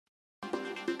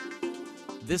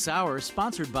This hour is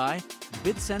sponsored by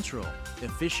Bit Central,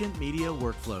 efficient media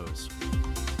workflows.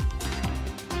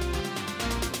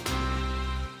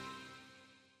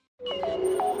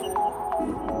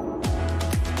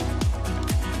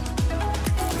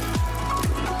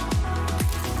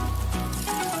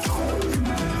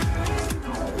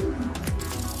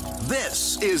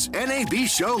 This is NAB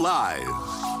Show Live.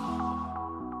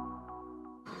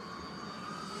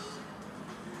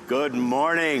 Good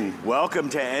morning. Welcome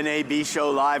to NAB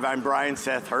Show Live. I'm Brian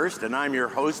Seth Hurst, and I'm your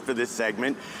host for this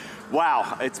segment.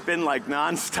 Wow, it's been like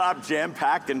nonstop,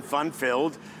 jam-packed and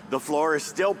fun-filled. The floor is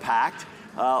still packed.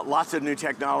 Lots of new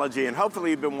technology, and hopefully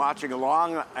you've been watching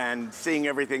along and seeing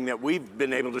everything that we've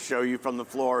been able to show you from the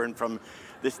floor and from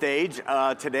the stage.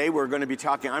 Today we're going to be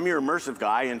talking, I'm your immersive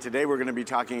guy, and today we're going to be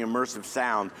talking immersive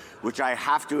sound, which I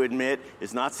have to admit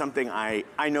is not something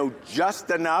I know just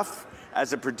enough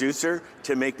as a producer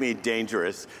to make me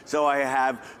dangerous. So I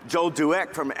have Joel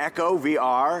Dueck from Echo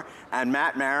VR and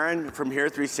Matt Marin from Here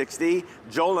 360.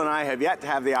 Joel and I have yet to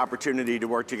have the opportunity to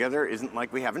work together. Isn't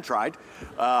like we haven't tried.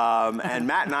 And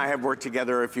Matt and I have worked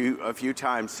together a few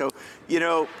times. So, you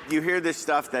know, you hear this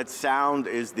stuff that sound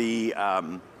is the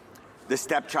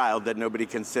stepchild that nobody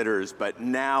considers, but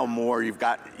now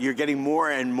you're getting more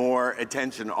and more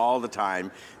attention all the time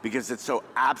because it's so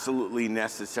absolutely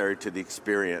necessary to the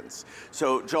experience.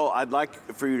 So Joel, I'd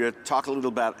like for you to talk a little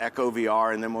about Echo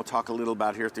VR, and then we'll talk a little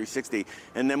about Here 360,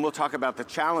 and then we'll talk about the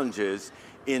challenges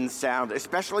in sound,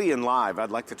 especially in live.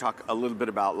 I'd like to talk a little bit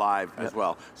about live as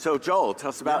well. So Joel,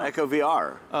 tell us about Echo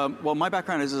VR. Well, my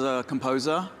background is as a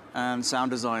composer and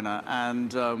sound designer,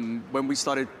 and when we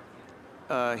started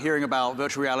hearing about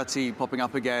virtual reality popping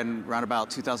up again around about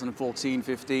 2014,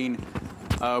 15,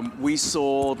 we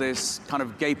saw this kind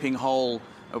of gaping hole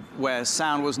where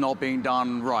sound was not being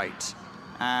done right.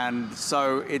 And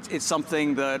so it's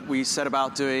something that we set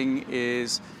about doing,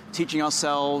 is teaching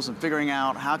ourselves and figuring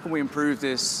out how can we improve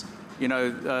this,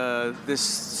 this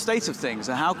state of things,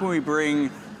 and how can we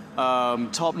bring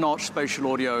top-notch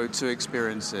spatial audio to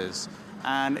experiences.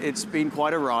 And it's been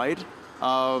quite a ride.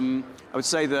 I would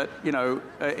say that,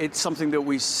 it's something that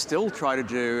we still try to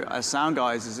do as sound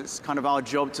guys, is it's kind of our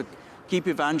job to keep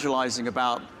evangelizing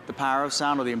about the power of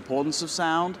sound or the importance of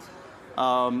sound.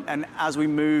 And as we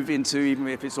move into, even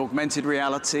if it's augmented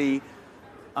reality,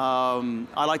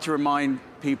 I like to remind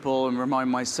people and remind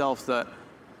myself that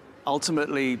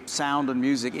ultimately sound and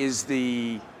music is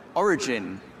the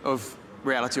origin of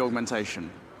reality augmentation.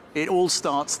 It all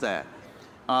starts there.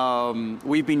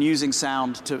 We've been using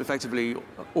sound to effectively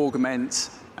augment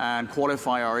and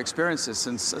qualify our experiences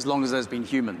since as long as there's been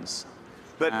humans.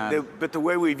 But the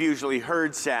way we've usually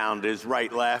heard sound is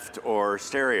right, left, or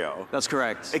stereo. That's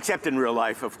correct. Except in real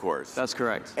life, of course. That's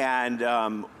correct. And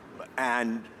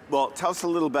well, tell us a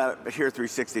little about Here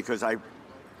 360, because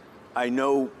I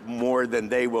know more than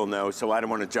they will know, so I don't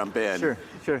want to jump in.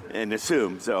 Sure. And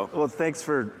assume. So. Well, thanks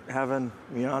for having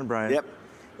me on, Brian. Yep.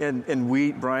 And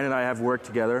Brian and I have worked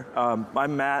together.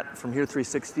 I'm Matt from Here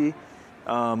 360.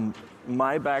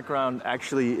 My background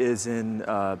actually is in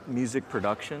music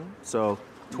production, so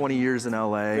 20 years in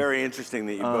LA. Very interesting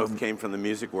that you both came from the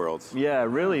music worlds. Yeah,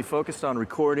 really focused on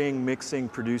recording, mixing,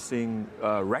 producing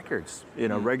records,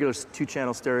 regular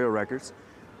 2-channel stereo records.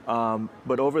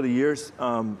 But over the years,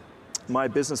 my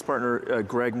business partner,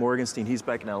 Greg Morgenstein, he's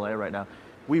back in LA right now.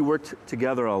 We worked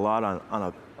together a lot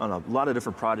on a lot of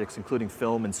different projects, including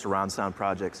film and surround sound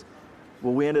projects.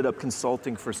 Well, we ended up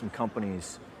consulting for some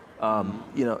companies,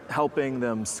 helping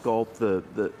them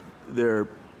sculpt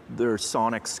their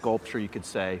sonic sculpture, you could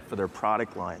say, for their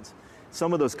product lines.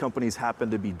 Some of those companies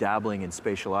happened to be dabbling in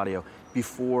spatial audio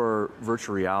before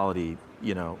virtual reality,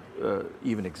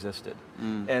 even existed.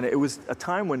 And it was a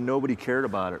time when nobody cared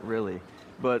about it, really.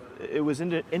 But it was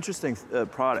interesting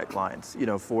product lines,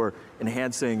 for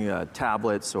enhancing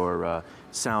tablets or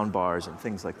sound bars and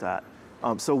things like that.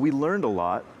 So we learned a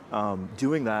lot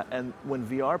doing that. And when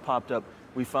VR popped up,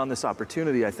 we found this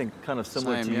opportunity, I think kind of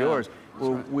similar to yours.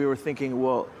 Well, right. We were thinking,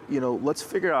 well, let's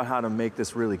figure out how to make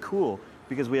this really cool,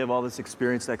 because we have all this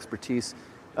experience, expertise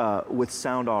with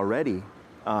sound already,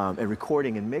 and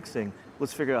recording and mixing.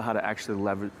 Let's figure out how to actually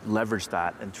leverage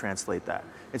that and translate that.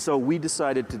 And so we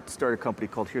decided to start a company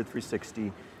called Here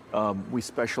 360. We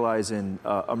specialize in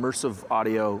immersive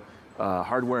audio,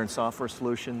 hardware and software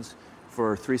solutions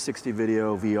for 360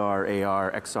 video, VR,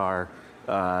 AR,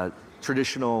 XR,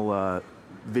 traditional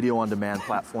video on demand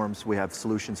platforms. We have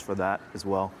solutions for that as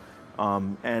well.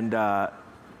 And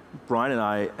Brian and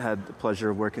I had the pleasure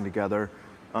of working together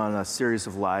on a series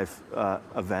of live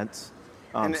events.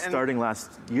 Starting last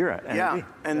year at NAB. Yeah,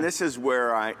 and this is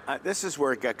where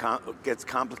it gets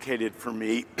complicated for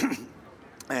me.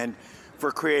 And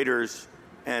for creators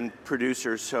and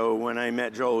producers, so when I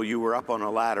met Joel, you were up on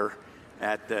a ladder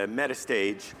at the meta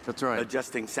stage. That's right.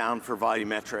 Adjusting sound for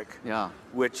volumetric. Yeah.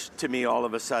 Which to me all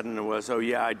of a sudden was, oh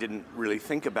yeah, I didn't really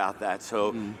think about that.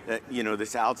 So,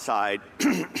 this outside,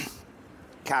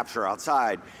 capture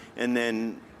outside. And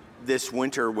then this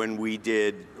winter when we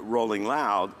did Rolling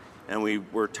Loud, and we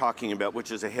were talking about,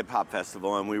 which is a hip hop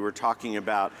festival, and we were talking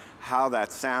about how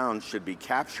that sound should be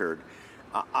captured.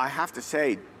 I have to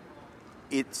say,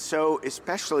 it's so,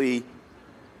 especially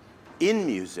in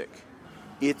music,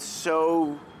 it's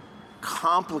so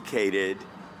complicated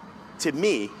to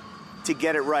me to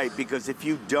get it right, because if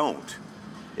you don't,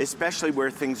 especially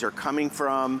where things are coming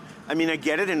from, I mean, I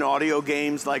get it in audio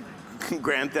games like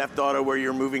Grand Theft Auto where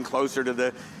you're moving closer to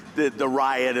the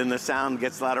riot and the sound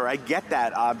gets louder. I get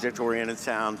that object-oriented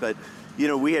sound, but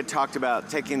we had talked about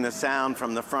taking the sound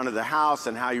from the front of the house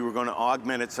and how you were going to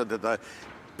augment it so that the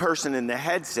person in the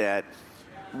headset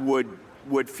would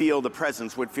feel the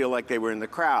presence, would feel like they were in the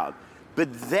crowd.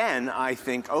 But then I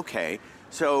think, okay,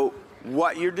 so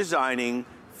what you're designing,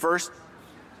 first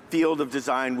field of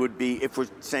design would be, if we're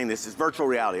saying this is virtual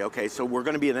reality, okay, so we're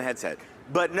going to be in the headset.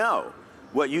 But no,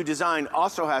 what you design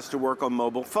also has to work on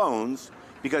mobile phones,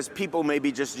 because people may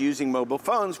be just using mobile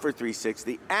phones for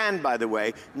 360. And by the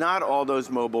way, not all those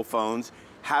mobile phones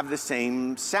have the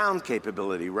same sound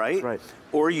capability, right? Right.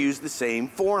 Or use the same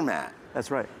format.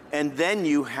 That's right. And then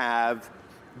you have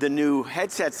the new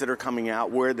headsets that are coming out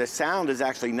where the sound is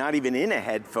actually not even in a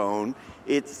headphone.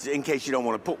 It's, in case you don't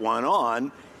want to put one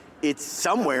on, it's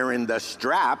somewhere in the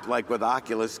strap, like with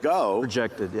Oculus Go.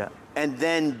 Projected, yeah. And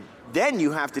then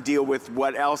you have to deal with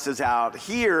what else is out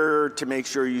here to make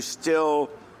sure you still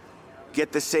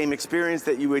get the same experience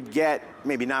that you would get,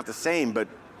 maybe not the same, but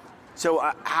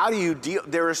so how do you deal?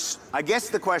 I guess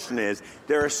the question is,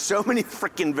 there are so many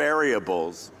freaking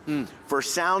variables for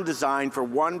sound design for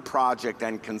one project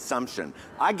and consumption.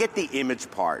 I get the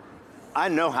image part. I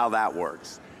know how that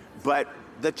works. But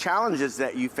the challenges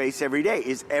that you face every day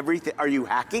is everything. Are you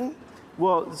hacking?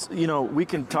 Well, we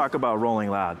can talk about Rolling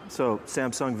Loud. So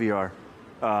Samsung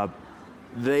VR,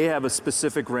 they have a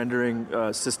specific rendering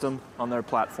system on their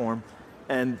platform,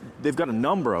 and they've got a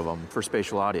number of them for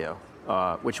spatial audio,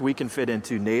 which we can fit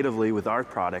into natively with our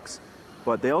products.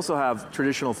 But they also have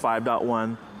traditional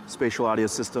 5.1 spatial audio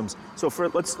systems. So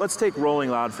let's take Rolling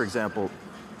Loud, for example.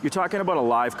 You're talking about a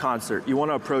live concert. You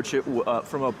want to approach it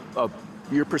from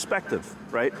your perspective,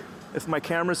 right? If my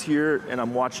camera's here and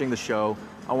I'm watching the show,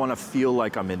 I want to feel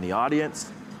like I'm in the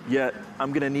audience, yet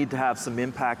I'm going to need to have some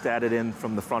impact added in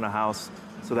from the front of house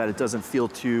so that it doesn't feel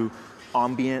too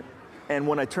ambient. And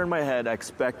when I turn my head, I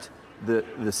expect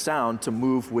the sound to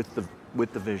move with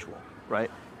the visual,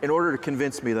 right? In order to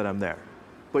convince me that I'm there.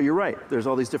 But you're right, there's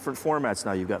all these different formats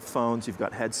now. You've got phones, you've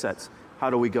got headsets. How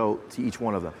do we go to each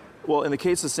one of them? Well, in the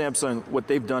case of Samsung, what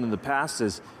they've done in the past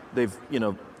is they've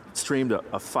streamed a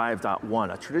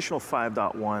 5.1, a traditional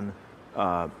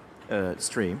 5.1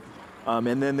 stream,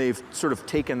 and then they've sort of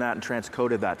taken that and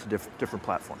transcoded that to different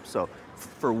platforms. So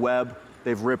for web,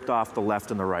 they've ripped off the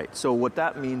left and the right. So what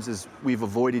that means is we've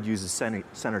avoided using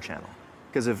center channel.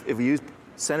 Because if we use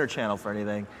center channel for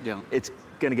anything, it's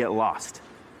going to get lost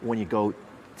when you go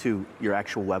to your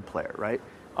actual web player, right?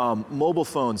 Mobile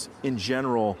phones in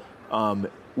general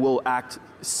will act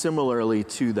similarly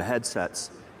to the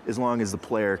headsets as long as the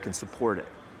player can support it.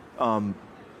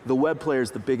 The web player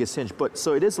is the biggest hinge, but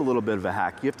so it is a little bit of a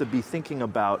hack. You have to be thinking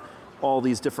about all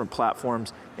these different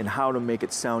platforms and how to make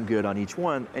it sound good on each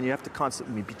one, and you have to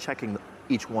constantly be checking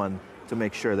each one to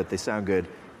make sure that they sound good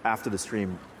after the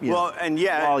stream.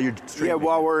 While you're streaming.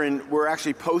 While we're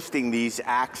actually posting these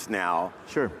acts now.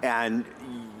 Sure. And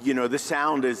the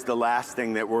sound is the last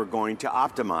thing that we're going to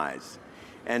optimize.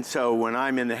 And so when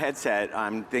I'm in the headset,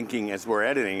 I'm thinking as we're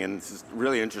editing, and this is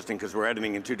really interesting because we're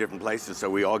editing in two different places,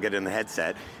 so we all get in the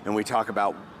headset and we talk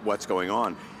about what's going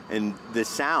on. And the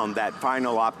sound, that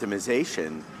final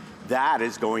optimization, that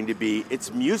is going to be,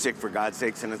 it's music for God's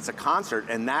sakes, and it's a concert,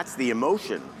 and that's the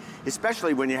emotion.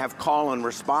 Especially when you have call and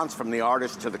response from the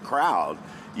artist to the crowd.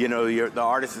 The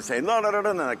artist is saying, no,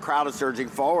 and the crowd is surging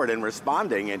forward and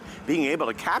responding, and being able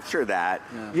to capture that,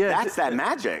 that's that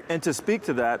magic. And to speak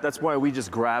to that, that's why we just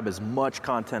grab as much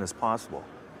content as possible.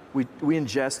 We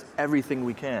ingest everything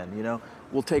we can,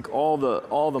 We'll take all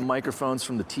the microphones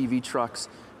from the TV trucks,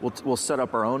 we'll set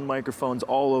up our own microphones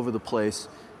all over the place.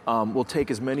 We'll take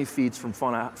as many feeds from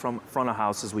front of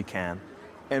house as we can.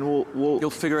 And you'll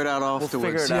figure it out afterwards. We'll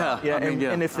figure it out.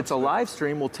 And if it's a live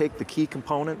stream, we'll take the key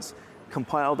components,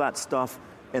 compile that stuff,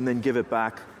 and then give it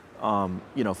back,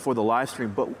 for the live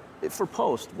stream. But for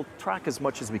post, we'll track as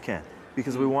much as we can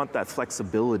because we want that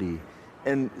flexibility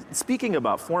And speaking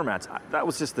about formats, that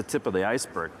was just the tip of the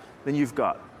iceberg. Then you've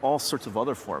got all sorts of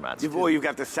other formats. You've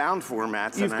got the sound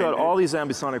formats. You've got all these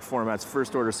ambisonic formats,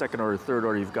 first order, second order, third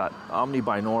order. You've got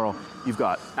omnibinaural, you've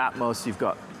got Atmos, you've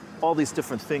got all these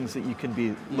different things that you can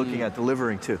be looking at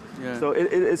delivering to. Yeah. So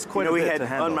it's quite a bit to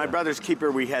handle. On My Brother's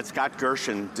Keeper, we had Scott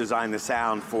Gershon design the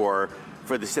sound for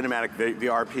the cinematic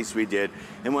VR piece we did.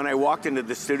 And when I walked into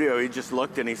the studio, he just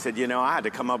looked and he said, I had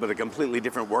to come up with a completely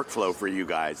different workflow for you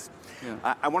guys.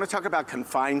 Yeah. I want to talk about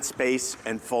confined space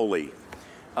and Foley.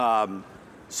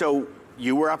 So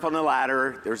you were up on the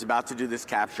ladder, there's about to do this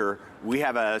capture. We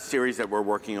have a series that we're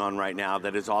working on right now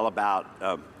that is all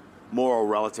about moral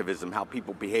relativism, how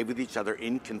people behave with each other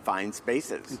in confined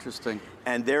spaces. Interesting.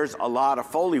 And there's a lot of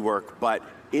Foley work, but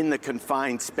in the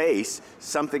confined space,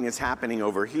 something is happening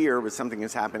over here, but something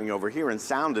is happening over here, and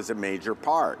sound is a major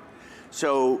part.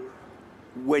 So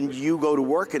when you go to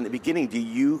work in the beginning, do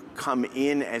you come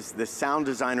in as the sound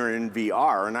designer in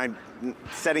VR, and I'm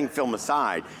setting film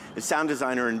aside, the sound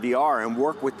designer in VR, and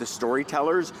work with the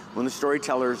storytellers? When the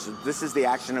storytellers, this is the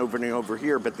action over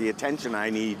here, but the attention I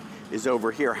need is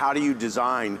over here. How do you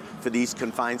design for these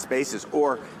confined spaces,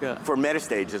 or for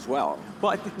Metastage as well?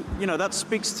 Well, I think, that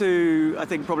speaks to, I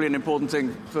think, probably an important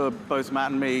thing for both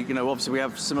Matt and me. Obviously we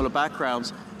have similar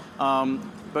backgrounds,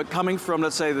 but coming from,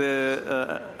 let's say,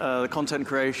 the content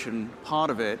creation part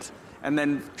of it, and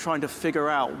then trying to figure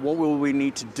out what will we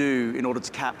need to do in order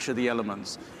to capture the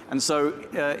elements. And so,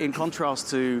 in contrast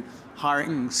to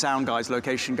hiring sound guys,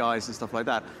 location guys, and stuff like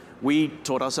that, we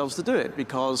taught ourselves to do it,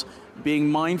 because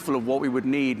being mindful of what we would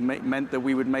need meant that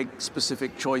we would make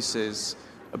specific choices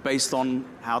based on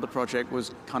how the project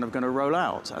was kind of going to roll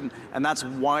out. And that's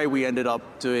why we ended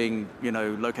up doing,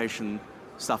 location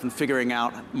stuff and figuring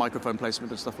out microphone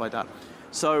placement and stuff like that.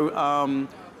 So,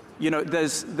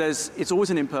 it's always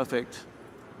an imperfect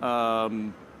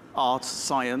art,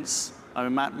 science. I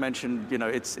mean, Matt mentioned,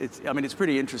 it's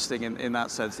pretty interesting in that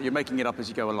sense that you're making it up as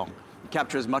you go along. You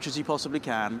capture as much as you possibly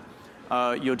can.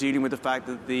 You're dealing with the fact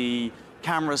that the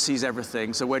camera sees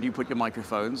everything, so where do you put your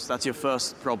microphones? That's your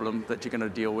first problem that you're going to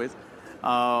deal with.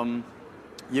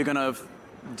 You're going to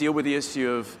deal with the issue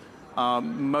of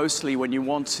mostly when you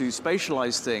want to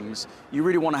spatialize things, you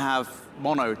really want to have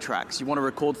mono tracks. You want to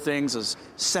record things as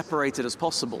separated as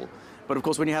possible. But of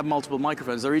course, when you have multiple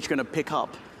microphones, they're each going to pick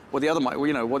up what the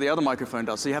other microphone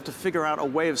does. So you have to figure out a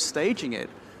way of staging it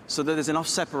so that there's enough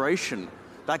separation.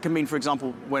 That can mean, for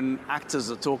example, when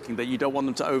actors are talking, that you don't want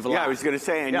them to overlap. Yeah, I was going to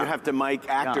say, and you have to mic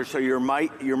actors, so you're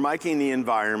micing the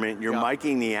environment, you're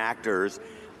micing the actors.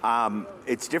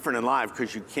 It's different in live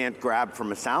because you can't grab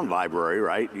from a sound library,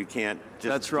 right? You can't just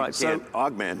That's right. You can't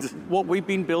augment. What we've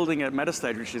been building at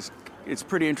Metastage, which is it's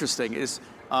pretty interesting, is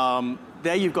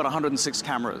there you've got 106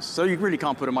 cameras, so you really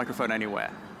can't put a microphone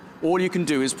anywhere. All you can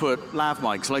do is put lav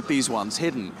mics like these ones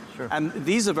hidden. Sure. And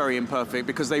these are very imperfect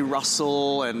because they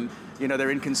rustle and they're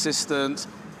inconsistent.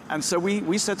 And so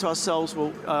we said to ourselves,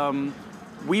 well,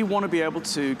 we want to be able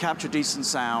to capture decent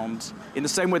sound in the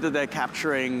same way that they're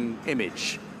capturing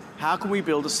image. How can we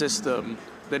build a system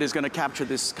that is going to capture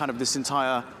this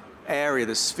entire area,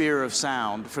 this sphere of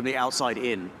sound from the outside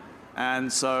in?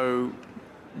 And so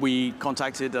we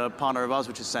contacted a partner of ours,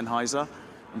 which is Sennheiser,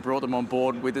 and brought them on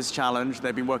board with this challenge.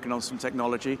 They've been working on some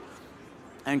technology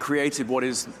and created what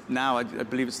is now, I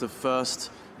believe it's the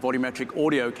first volumetric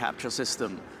audio capture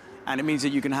system. And it means that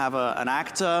you can have an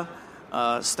actor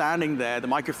standing there. The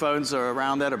microphones are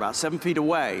around there, about 7 feet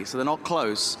away, so they're not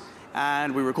close.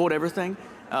 And we record everything.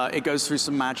 It goes through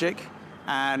some magic.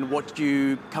 And what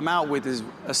you come out with is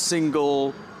a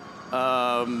single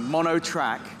mono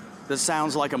track that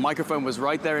sounds like a microphone was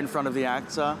right there in front of the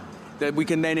actor, that we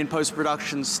can then in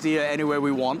post-production steer anywhere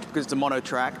we want because it's a mono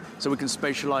track, so we can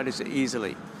spatialize it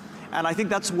easily. And I think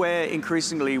that's where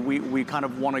increasingly we kind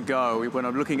of want to go. When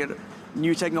I'm looking at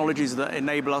new technologies that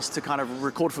enable us to kind of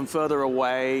record from further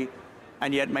away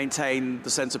and yet maintain the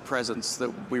sense of presence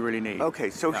that we really need. Okay,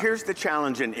 so here's the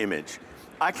challenge in image.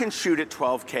 I can shoot at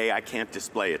 12K, I can't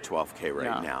display at 12K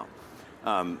right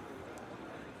now.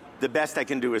 The best I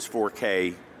can do is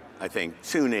 4K, I think,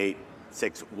 soon 8,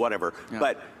 6, whatever. Yeah.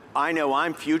 But I know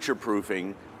I'm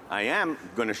future-proofing. I am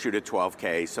going to shoot at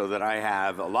 12K so that I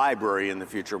have a library in the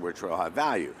future which will have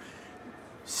value.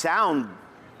 Sound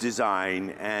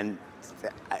design, and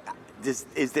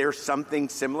is there something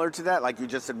similar to that? Like you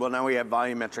just said, well, now we have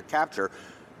volumetric capture,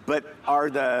 but are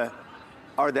the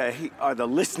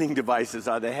listening devices,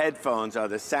 are the headphones, are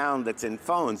the sound that's in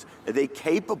phones, are they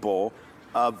capable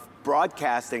of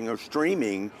broadcasting or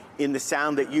streaming in the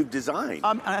sound that you've designed?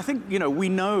 I think, we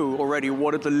know already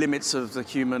what are the limits of the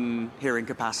human hearing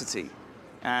capacity.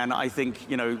 And I think,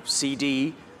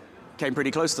 CD came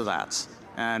pretty close to that.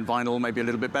 And vinyl maybe a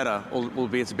little bit better,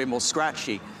 albeit it's a bit more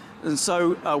scratchy. And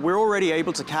so we're already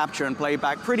able to capture and play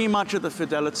back pretty much at the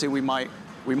fidelity we might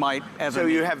ever So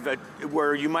need. you have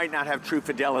where you might not have true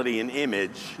fidelity in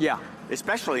image. Yeah.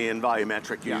 Especially in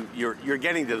volumetric, Yeah. you're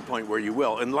getting to the point where you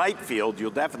will. In light field,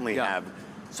 you'll definitely Yeah. have.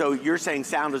 So you're saying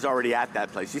sound is already at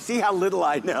that place. You see how little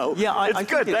I know? Yeah, it's I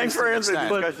good. think Thanks for answering the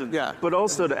but- question. Yeah. But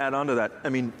also to add on to that, I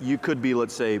mean, you could be,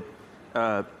 let's say,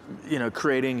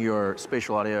 creating your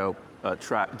spatial audio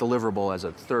track deliverable as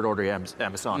a third order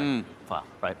ambisonic file,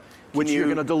 right? Which you're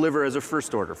going to deliver as a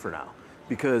first order for now,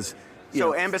 because.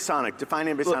 So ambisonic, define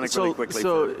ambisonic really quickly.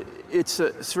 So it's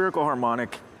a spherical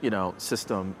harmonic,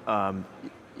 system.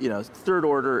 Third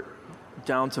order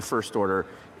down to first order,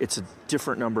 it's a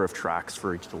different number of tracks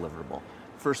for each deliverable.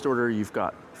 First order, you've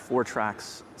got 4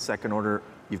 tracks. Second order,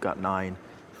 you've got 9.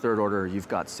 Third order, you've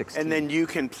got 16. And then you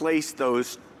can place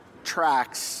those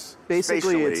tracks basically,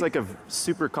 spatially. it's like a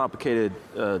super complicated,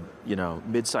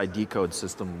 mid-side decode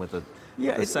system with a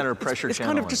center pressure it's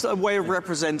channel. kind of just a way of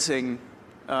representing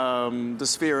the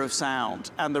sphere of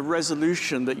sound, and the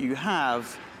resolution that you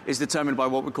have is determined by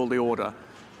what we call the order.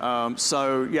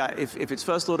 If it's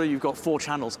first order, you've got 4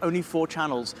 channels, only 4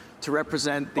 channels to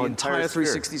represent the entire sphere.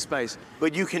 360 space.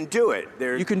 But you can do it.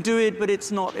 You can do it, but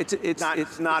it's not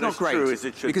not as great. true as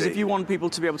it should because be. if you want people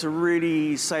to be able to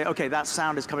really say, okay, that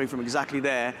sound is coming from exactly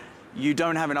there, you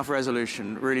don't have enough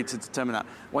resolution really to determine that.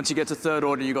 Once you get to third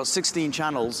order, you've got 16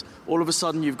 channels. All of a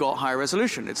sudden, you've got higher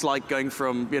resolution. It's like going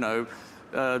from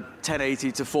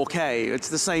 1080 to 4K. It's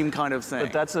the same kind of thing.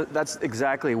 But that's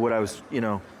exactly what I was,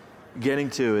 getting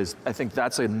to. Is I think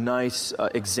that's a nice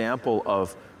example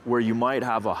of where you might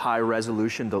have a high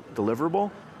resolution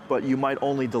deliverable, but you might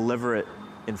only deliver it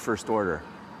in first order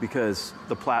because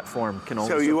the platform can only.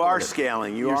 So you are support it.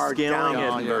 scaling. You're are scaling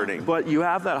down it, converting. but you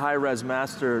have that high res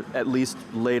master. At least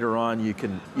later on, you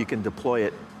can deploy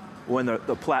it when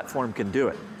the platform can do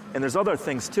it. And there's other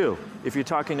things too. If you're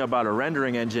talking about a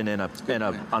rendering engine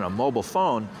on a mobile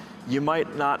phone, you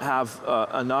might not have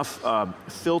enough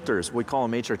filters. We call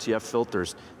them HRTF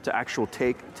filters to actually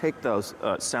take those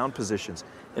sound positions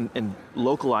and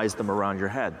localize them around your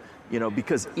head.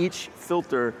 Because each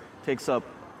filter takes up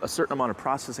a certain amount of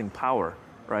processing power,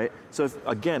 right? So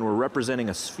again, we're representing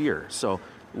a sphere. So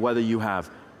whether you have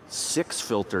 6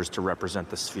 filters to represent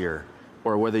the sphere,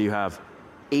 or whether you have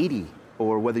 80,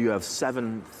 or whether you have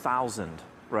 7,000,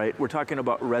 right? We're talking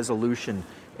about resolution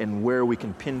and where we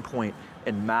can pinpoint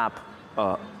and map,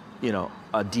 a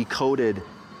decoded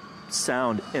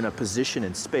sound in a position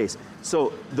in space.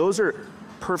 So those are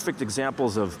perfect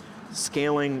examples of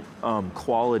scaling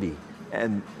quality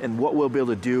and what we'll be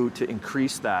able to do to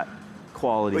increase that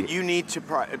quality. But you need to,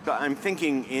 I'm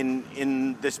thinking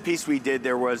in this piece we did,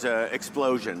 there was an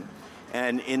explosion.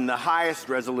 And in the highest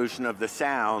resolution of the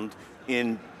sound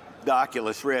in the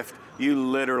Oculus Rift, you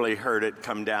literally heard it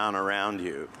come down around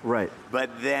you. Right. But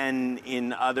then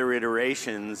in other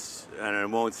iterations, and I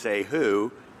won't say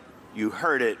who, you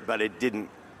heard it, but it didn't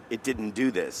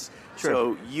do this. Sure.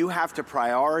 So you have to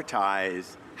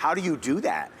prioritize. How do you do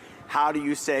that? How do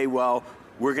you say, well,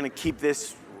 we're going to keep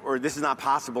this, or this is not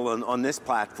possible on this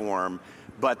platform,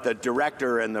 but the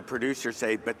director and the producer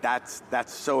say, but that's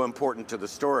so important to the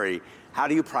story. How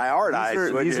do you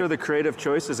prioritize? These are the creative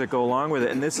choices that go along with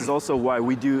it, and this is also why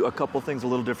we do a couple things a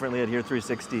little differently at Here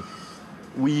 360.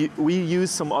 We use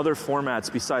some other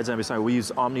formats besides ambisonic. We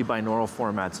use omnibinaural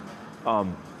formats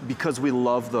because we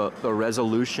love the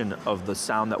resolution of the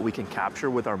sound that we can capture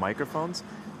with our microphones,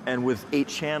 and with 8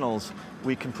 channels,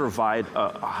 we can provide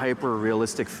a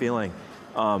hyper-realistic feeling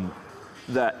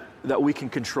that we can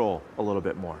control a little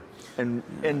bit more.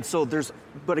 And so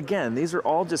but again, these are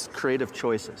all just creative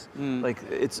choices. Like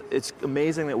it's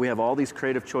amazing that we have all these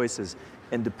creative choices,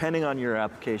 and depending on your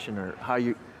application or how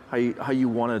you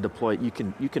want to deploy it, you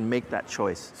can make that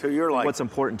choice. So you're like what's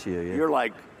important to you. Yeah. You're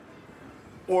like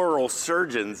oral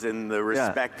surgeons in the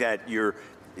respect that you're.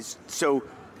 So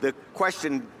the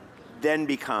question then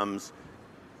becomes,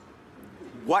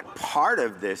 what part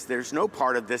of this? There's no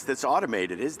part of this that's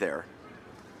automated, is there?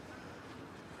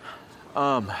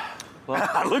 Look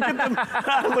at them!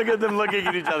 Look at them looking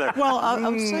at each other. Well, I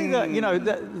would say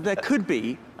that there could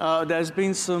be. There's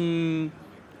been some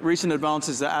recent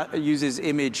advances that uses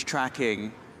image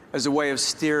tracking as a way of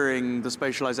steering the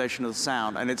spatialization of the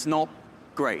sound, and it's not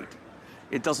great.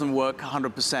 It doesn't work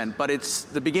 100%, but it's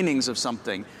the beginnings of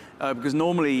something. Because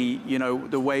normally,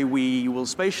 the way we will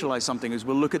spatialize something is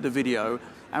we'll look at the video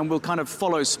and we'll kind of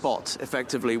follow spot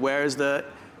effectively. Where is the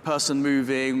person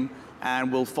moving?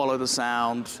 And we'll follow the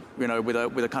sound, with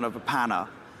a kind of a panner.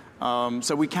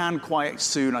 So we can quite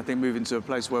soon, I think, move into a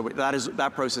place where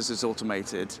that process is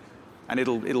automated, and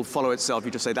it'll follow itself.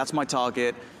 You just say, that's my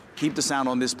target, keep the sound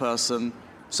on this person.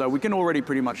 So we can already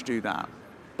pretty much do that.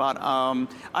 But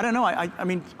I don't know. I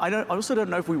mean, I also don't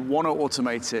know if we want to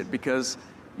automate it, because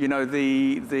you know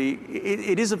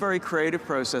it is a very creative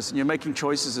process, and you're making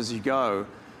choices as you go,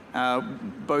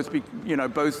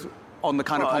 both on the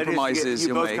kind of compromises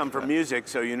you both make. come from music,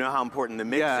 so you know how important the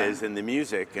mix is in the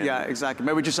music. And yeah, exactly.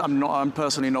 Maybe I'm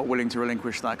personally not willing to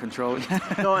relinquish that control.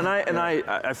 No, and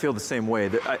I feel the same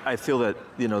way. I feel that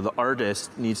the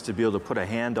artist needs to be able to put a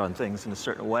hand on things in a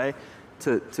certain way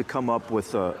to come up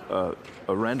with a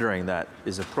rendering that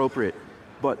is appropriate.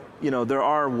 But there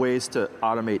are ways to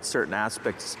automate certain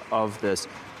aspects of this.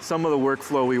 Some of the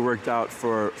workflow we worked out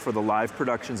for the live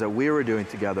productions that we were doing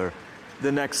together,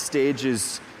 the next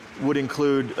stages would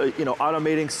include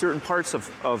automating certain parts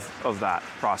of that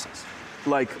process.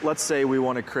 Like, let's say we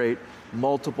want to create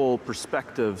multiple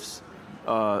perspectives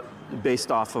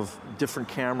based off of different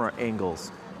camera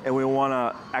angles, and we want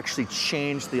to actually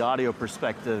change the audio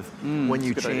perspective when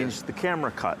you change the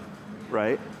camera cut,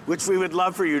 right? Which we would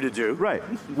love for you to do. Right.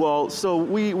 Well, so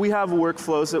we have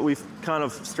workflows that we've kind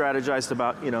of strategized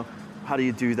about, how do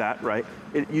you do that, right?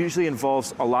 It usually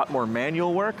involves a lot more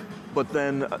manual work, but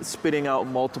then spitting out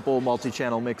multiple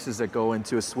multi-channel mixes that go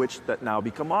into a switch that now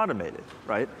become automated,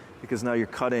 right? Because now you're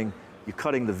cutting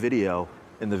the video,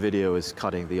 and the video is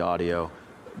cutting the audio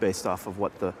based off of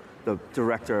what the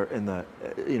director in the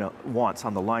wants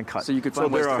on the line cut. So you could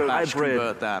find ways to batch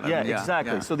convert that. Yeah,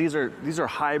 exactly. Yeah. So these are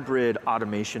hybrid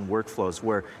automation workflows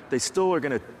where they still are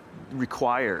going to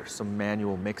require some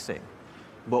manual mixing,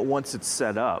 but once it's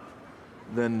set up,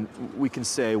 then we can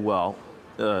say, well,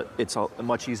 it's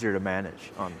much easier to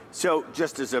manage. So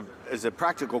just as a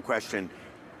practical question,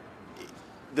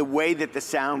 the way that the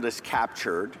sound is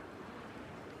captured,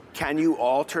 can you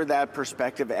alter that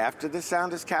perspective after the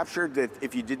sound is captured? That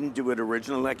if you didn't do it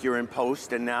originally, like you're in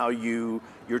post and now you're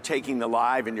taking the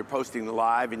live and you're posting the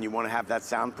live and you want to have that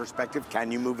sound perspective,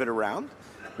 can you move it around?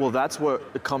 Well, that's where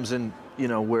it comes in,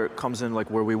 where it comes in,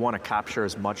 like where we want to capture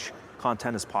as much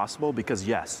content as possible, because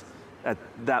yes, at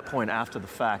that point after the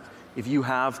fact, if you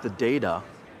have the data.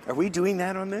 Are we doing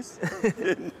that on this?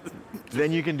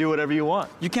 Then you can do whatever you want.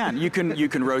 You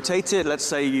can rotate it. Let's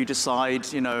say you decide,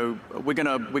 we're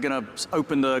gonna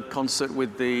open the concert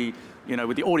with the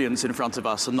audience in front of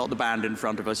us and not the band in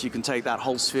front of us. You can take that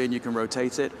whole sphere and you can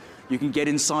rotate it. You can get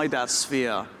inside that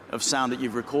sphere of sound that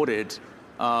you've recorded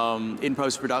in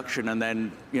post-production, and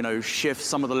then shift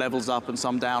some of the levels up and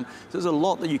some down. So there's a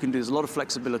lot that you can do. There's a lot of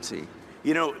flexibility.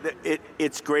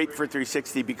 It's great for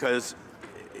 360 because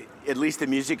at least the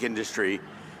music industry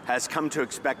has come to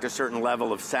expect a certain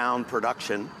level of sound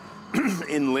production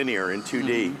in linear, in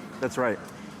 2D. That's right.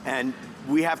 And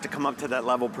we have to come up to that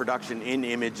level of production in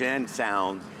image and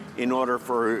sound in order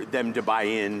for them to buy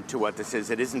in to what this is.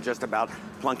 It isn't just about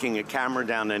plunking a camera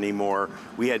down anymore.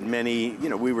 We had many,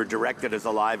 we were directed as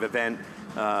a live event,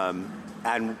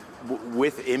 and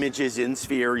with images in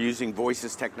Sphere using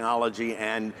voices technology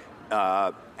and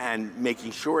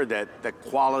making sure that the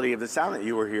quality of the sound that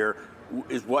you were here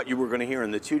is what you were going to hear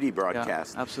in the 2D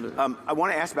broadcast. Yeah, absolutely. I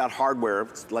want to ask about hardware.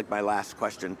 It's like my last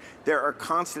question. There are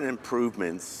constant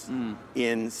improvements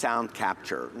in sound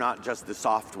capture, not just the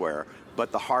software,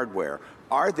 but the hardware.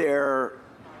 Are there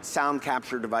sound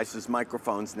capture devices,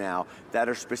 microphones now, that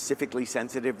are specifically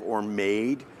sensitive or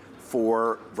made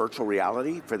for virtual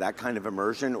reality, for that kind of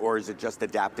immersion, or is it just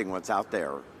adapting what's out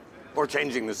there? Or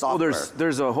changing the software? Well,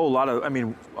 there's a whole lot of,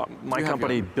 my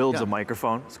company builds a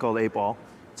microphone. It's called 8-Ball.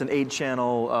 It's an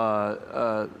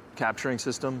 8-channel capturing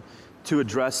system to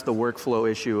address the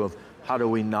workflow issue of how do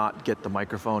we not get the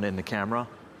microphone in the camera,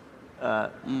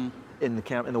 in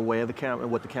the way of the camera,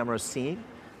 what the camera is seeing.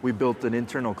 We built an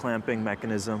internal clamping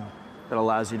mechanism that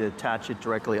allows you to attach it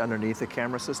directly underneath the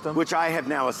camera system. Which I have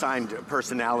now assigned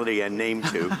personality and name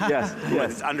to.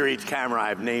 Yes. Under each camera,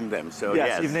 I've named them. So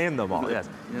yes, you've named them all. Yes.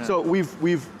 Yeah. So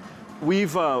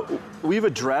we've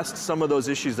addressed some of those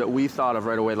issues that we thought of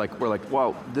right away. Like we're like,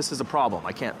 wow, this is a problem.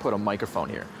 I can't put a microphone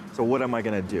here. So what am I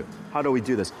going to do? How do we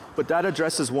do this? But that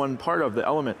addresses one part of the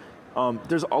element.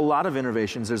 There's a lot of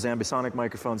innovations. There's ambisonic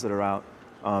microphones that are out.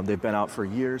 They've been out for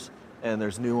years, and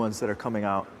there's new ones that are coming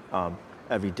out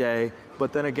every day.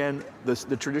 But then again,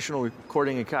 the traditional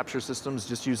recording and capture systems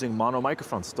just using mono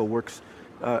microphones still works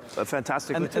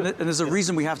fantastically too. And there's a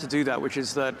reason we have to do that, which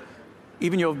is that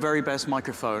even your very best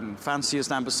microphone, fanciest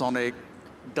ambisonic,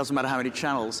 doesn't matter how many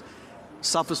channels,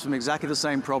 suffers from exactly the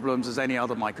same problems as any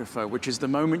other microphone, which is the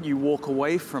moment you walk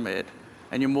away from it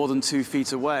and you're more than 2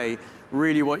 feet away,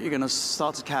 really what you're going to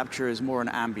start to capture is more an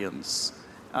ambience.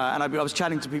 And I was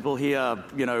chatting to people here,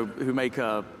 who make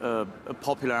a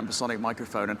popular ampersonic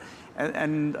microphone,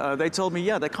 and they told me,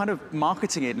 yeah, they're kind of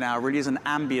marketing it now really as an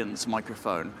ambience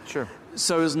microphone. Sure.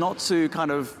 So as not to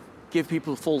kind of give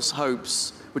people false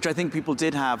hopes, which I think people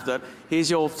did have, that here's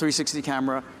your 360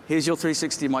 camera, here's your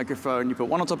 360 microphone, you put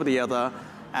one on top of the other,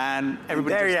 and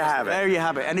everybody. There you have it. There you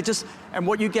have it. And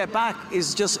what you get back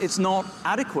is just, it's not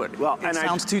adequate. Well, it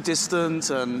sounds too distant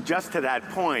and. Just to that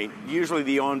point, usually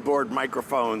the onboard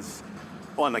microphones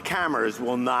on the cameras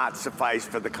will not suffice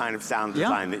for the kind of sound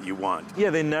design that you want. Yeah,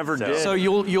 they never did. So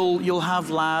you'll have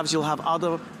lavs, you'll have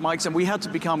other mics, and we had to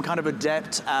become kind of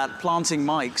adept at planting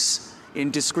mics in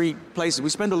discrete places. We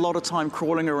spend a lot of time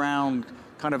crawling around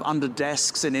kind of under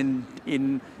desks and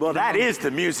in Well, that is the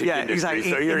music industry.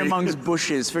 Exactly. So in amongst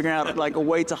bushes, figuring out like a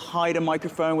way to hide a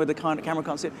microphone where the camera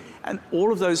can't see it. And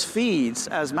all of those feeds,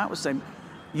 as Matt was saying,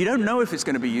 you don't know if it's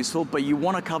going to be useful, but you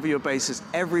want to cover your bases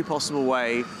every possible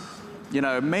way.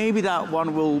 Maybe that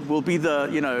one will be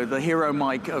the hero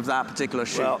mic of that particular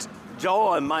shoot. Well,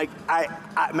 Joel and Mike,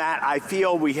 Matt, I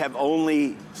feel we have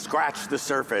only scratched the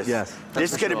surface. Yes,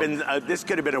 this could have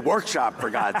been a workshop, for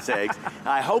God's sakes.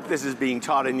 I hope this is being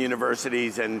taught in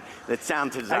universities and that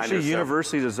sound designers. Actually,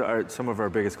 universities are some of our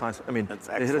biggest clients. I mean, that's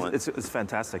excellent. It's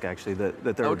fantastic actually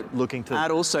that they're looking to.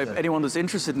 And also, if anyone that's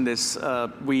interested in this,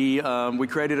 we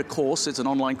created a course. It's an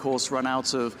online course run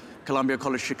out of Columbia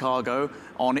College Chicago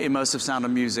on immersive sound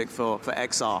and music for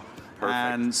XR. Perfect.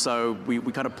 And so we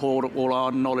kind of poured all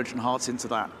our knowledge and hearts into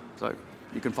that. So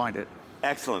you can find it.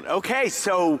 Excellent. Okay,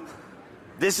 so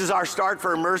this is our start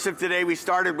for Immersive today. We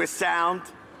started with sound.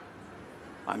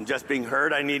 I'm just being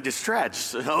heard. I need to stretch.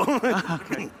 So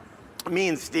Okay. Me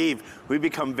and Steve, we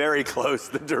become very close,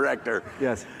 the director.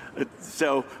 Yes.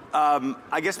 So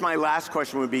I guess my last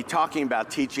question would be talking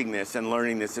about teaching this and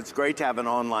learning this. It's great to have an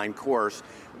online course,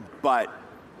 but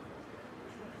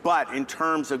in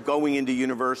terms of going into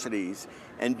universities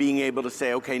and being able to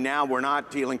say, okay, now we're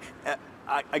not dealing,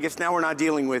 I guess now we're not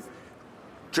dealing with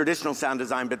traditional sound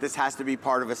design, but this has to be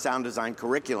part of a sound design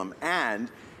curriculum. And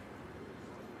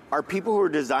are people who are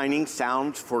designing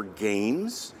sound for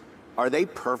games, are they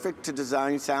perfect to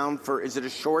design sound for, is it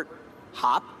a short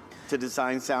hop to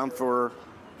design sound for?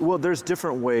 Well, there's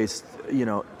different ways.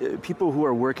 People who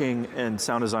are working in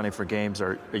sound designing for games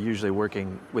are usually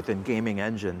working within gaming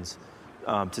engines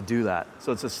to do that.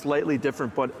 So it's a slightly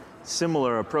different but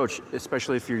similar approach,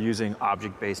 especially if you're using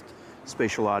object-based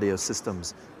spatial audio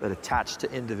systems that attach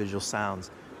to individual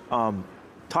sounds.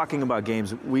 Talking about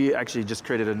games, we actually just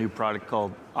created a new product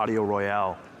called Audio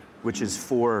Royale, which is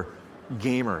for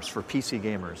gamers, for PC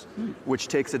gamers, which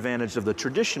takes advantage of the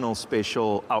traditional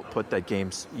spatial output that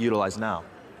games utilize now,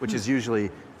 which is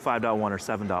usually 5.1 or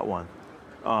 7.1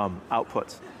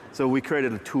 outputs. So we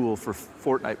created a tool for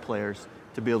Fortnite players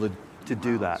to be able to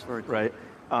do that, cool. right?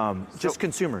 Just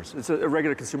consumers. It's a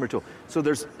regular consumer tool. So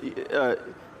there's,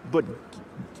 but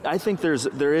I think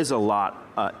there is a lot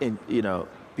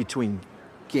between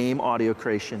game audio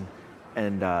creation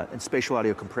and spatial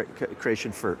audio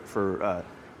creation for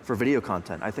video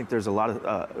content. I think there's a lot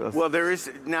of Well, there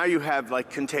is, now you have, like,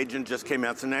 Contagion just came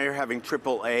out, so now you're having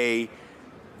AAA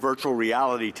virtual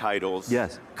reality titles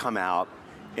come out.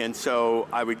 And so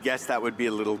I would guess that would be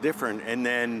a little different. And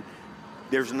then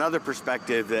there's another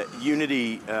perspective that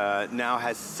Unity now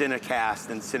has Cinecast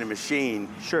and Cinemachine.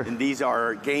 Sure. And these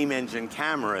are game engine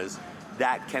cameras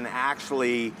that can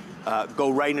actually go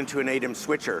right into an ADEM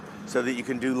switcher so that you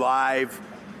can do live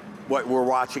what we're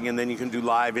watching and then you can do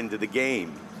live into the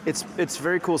game. It's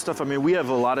very cool stuff. I mean, we have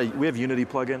Unity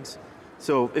plugins.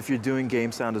 So if you're doing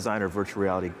game sound design or virtual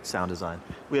reality sound design,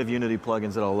 we have Unity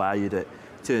plugins that allow you to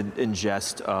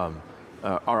ingest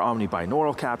our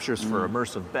omni-binaural captures for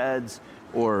immersive beds,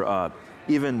 or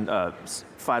even 5.1,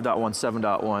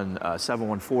 7.1,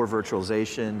 714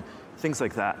 virtualization, things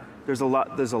like that. There's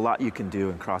a lot you can do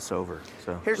and cross over.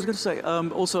 So I was going to say,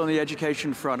 also on the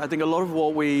education front, I think a lot of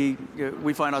what we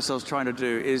find ourselves trying to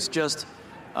do is just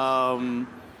let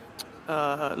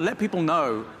people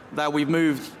know that we've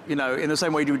moved, in the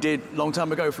same way we did a long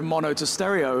time ago from mono to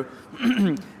stereo.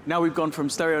 Now we've gone from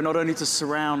stereo not only to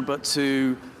surround, but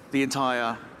to the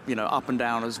entire, up and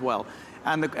down as well.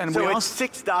 And so it's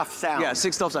 6 DOF sound. Yeah,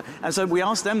 6 DOF sound. And so we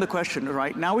asked them the question,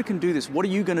 right, now we can do this. What are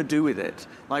you going to do with it?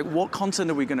 Like, what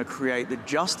content are we going to create that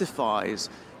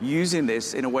justifies using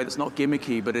this in a way that's not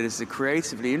gimmicky, but it is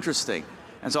creatively interesting?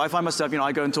 And so I find myself,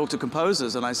 I go and talk to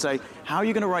composers and I say, how are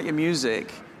you going to write your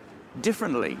music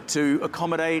differently to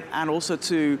accommodate and also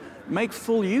to make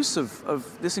full use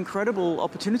of this incredible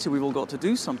opportunity we've all got to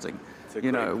do something?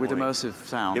 you know, great with point. immersive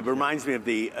sound. It reminds me of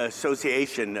the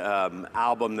Association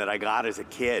album that I got as a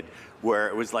kid, where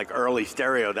it was like early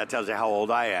stereo. That tells you how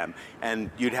old I am. And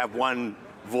you'd have one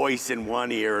voice in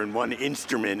one ear and one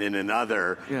instrument in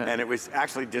another. Yeah. And it was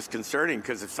actually disconcerting,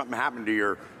 because if something happened to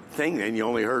your thing and you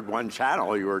only heard one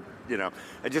channel, you were, you know.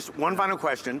 Just one final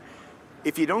question.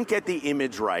 If you don't get the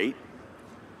image right,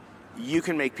 you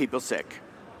can make people sick.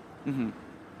 Mm-hmm.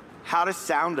 How does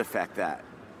sound affect that?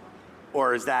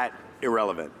 Or is that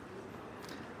irrelevant?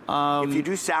 If you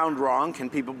do sound wrong, can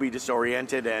people be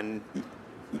disoriented and...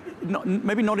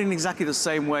 Maybe not in exactly the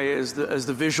same way as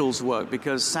the visuals work,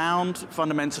 because sound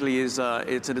fundamentally is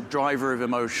it's a driver of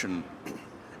emotion.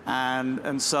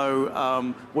 And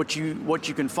so what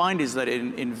you can find is that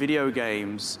in video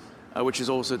games, which is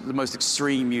also the most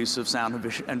extreme use of sound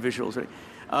and visuals, really,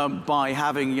 by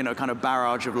having, you know, kind of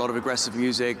barrage of a lot of aggressive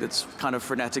music that's kind of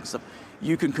frenetic stuff,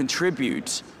 you can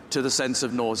contribute to the sense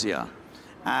of nausea.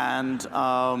 And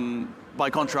by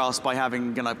contrast, by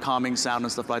having, you know, calming sound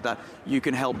and stuff like that, you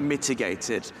can help mitigate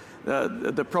it.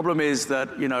 The problem is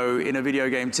that, you know, in a video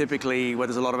game, typically where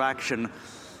there's a lot of action,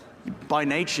 by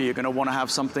nature, you're going to want to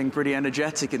have something pretty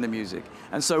energetic in the music.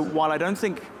 And so while I don't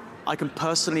think I can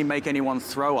personally make anyone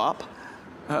throw up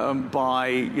by,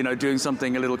 you know, doing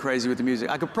something a little crazy with the music,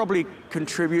 I could probably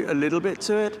contribute a little bit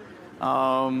to it.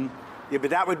 Yeah,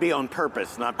 but that would be on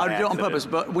purpose, not by I'd do it on accident. purpose,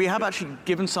 but we have actually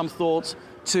given some thought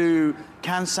to,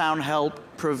 can sound help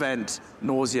prevent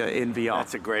nausea in VR?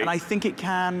 That's a great... And I think it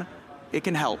can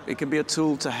help. It can be a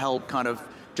tool to help kind of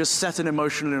just set an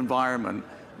emotional environment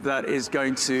that is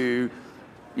going to,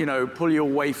 you know, pull you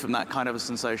away from that kind of a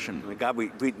sensation. Oh my God,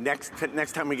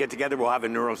 next time we get together, we'll have a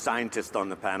neuroscientist on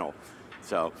the panel.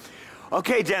 So,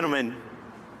 okay, gentlemen.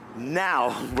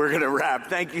 Now we're going to wrap.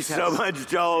 Thank you so much,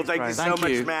 Joel. Thank you so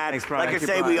much, Matt. Thanks, Brian. Like I Thank you,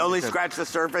 say, Brian. we only scratched the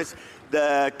surface.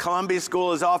 The Columbia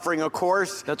School is offering a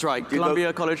course. That's right.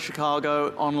 Columbia College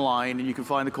Chicago online, and you can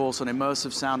find the course on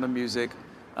immersive sound and music.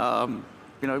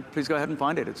 You know, please go ahead and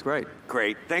find it. It's great.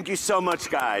 Great. Thank you so much,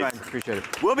 guys. Brian, appreciate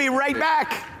it. We'll be right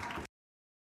back.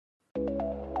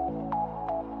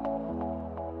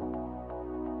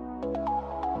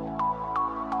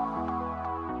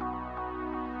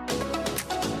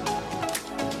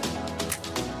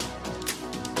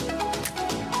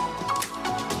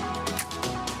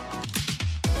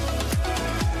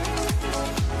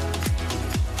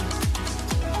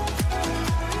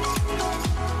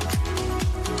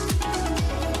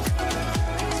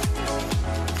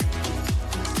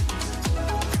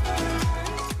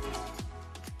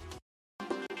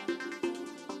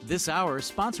 This hour is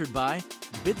sponsored by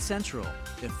BitCentral,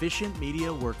 efficient media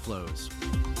workflows.